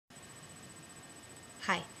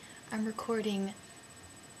Hi, I'm recording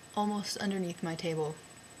almost underneath my table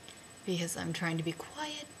because I'm trying to be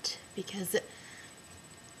quiet because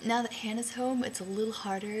now that Hannah's home, it's a little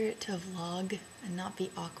harder to vlog and not be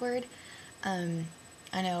awkward. I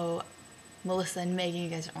know Melissa and Megan, you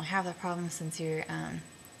guys don't have that problem since you're,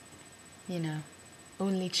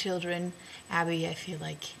 only children. Abby, I feel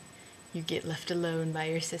like you get left alone by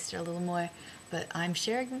your sister a little more, but I'm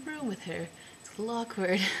sharing a room with her. It's a little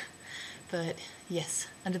awkward, but yes,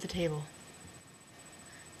 under the table.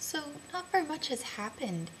 So, not very much has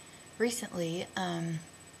happened recently. I'm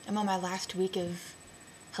on my last week of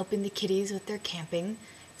helping the kiddies with their camping.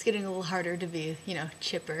 It's getting a little harder to be,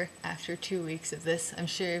 chipper after 2 weeks of this. I'm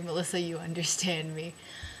sure, Melissa, you understand me.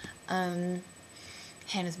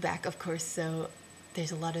 Hannah's back, of course, so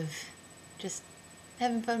there's a lot of just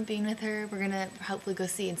having fun being with her. We're gonna hopefully go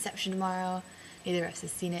see Inception tomorrow. Neither of us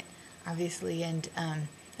has seen it, obviously, and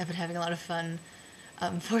I've been having a lot of fun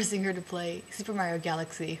forcing her to play Super Mario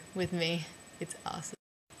Galaxy with me. It's awesome.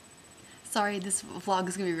 Sorry, this vlog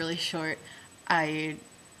is gonna be really short. I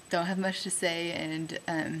don't have much to say,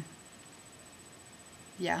 and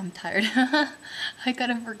yeah, I'm tired. I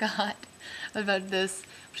kind of forgot about this,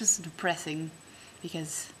 which is depressing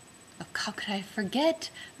because how could I forget?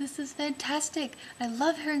 This is fantastic. I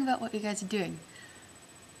love hearing about what you guys are doing.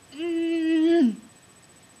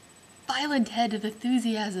 Violent head of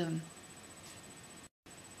enthusiasm.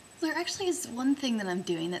 There actually is one thing that I'm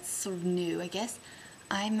doing that's sort of new, I guess.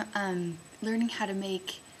 I'm learning how to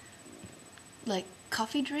make like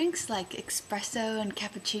coffee drinks, like espresso and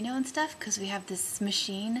cappuccino and stuff, because we have this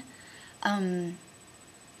machine.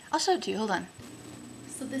 I'll show it to you, hold on.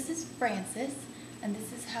 So this is Francis, and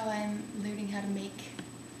this is how I'm learning how to make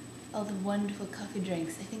all the wonderful coffee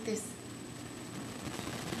drinks. I think there's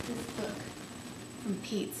this book from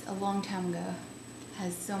Pete's a long time ago.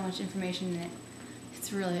 Has so much information in it.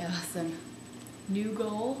 It's really awesome. New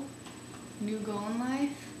goal in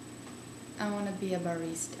life. I want to be a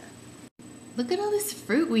barista. Look at all this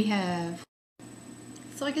fruit we have.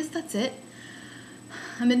 So I guess that's it.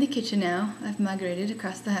 I'm in the kitchen now. I've migrated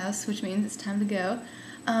across the house, which means it's time to go.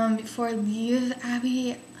 Before I leave,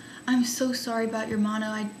 Abby, I'm so sorry about your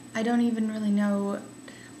mono. I don't even really know.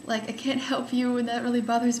 Like, I can't help you, and that really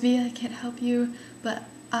bothers me. I can't help you, but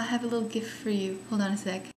I have a little gift for you. Hold on a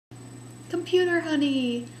sec. Computer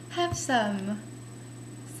honey, have some.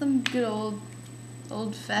 Some good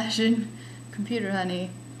old-fashioned computer honey.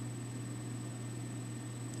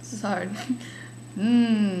 This is hard.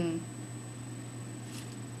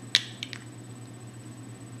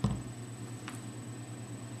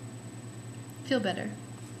 Feel better.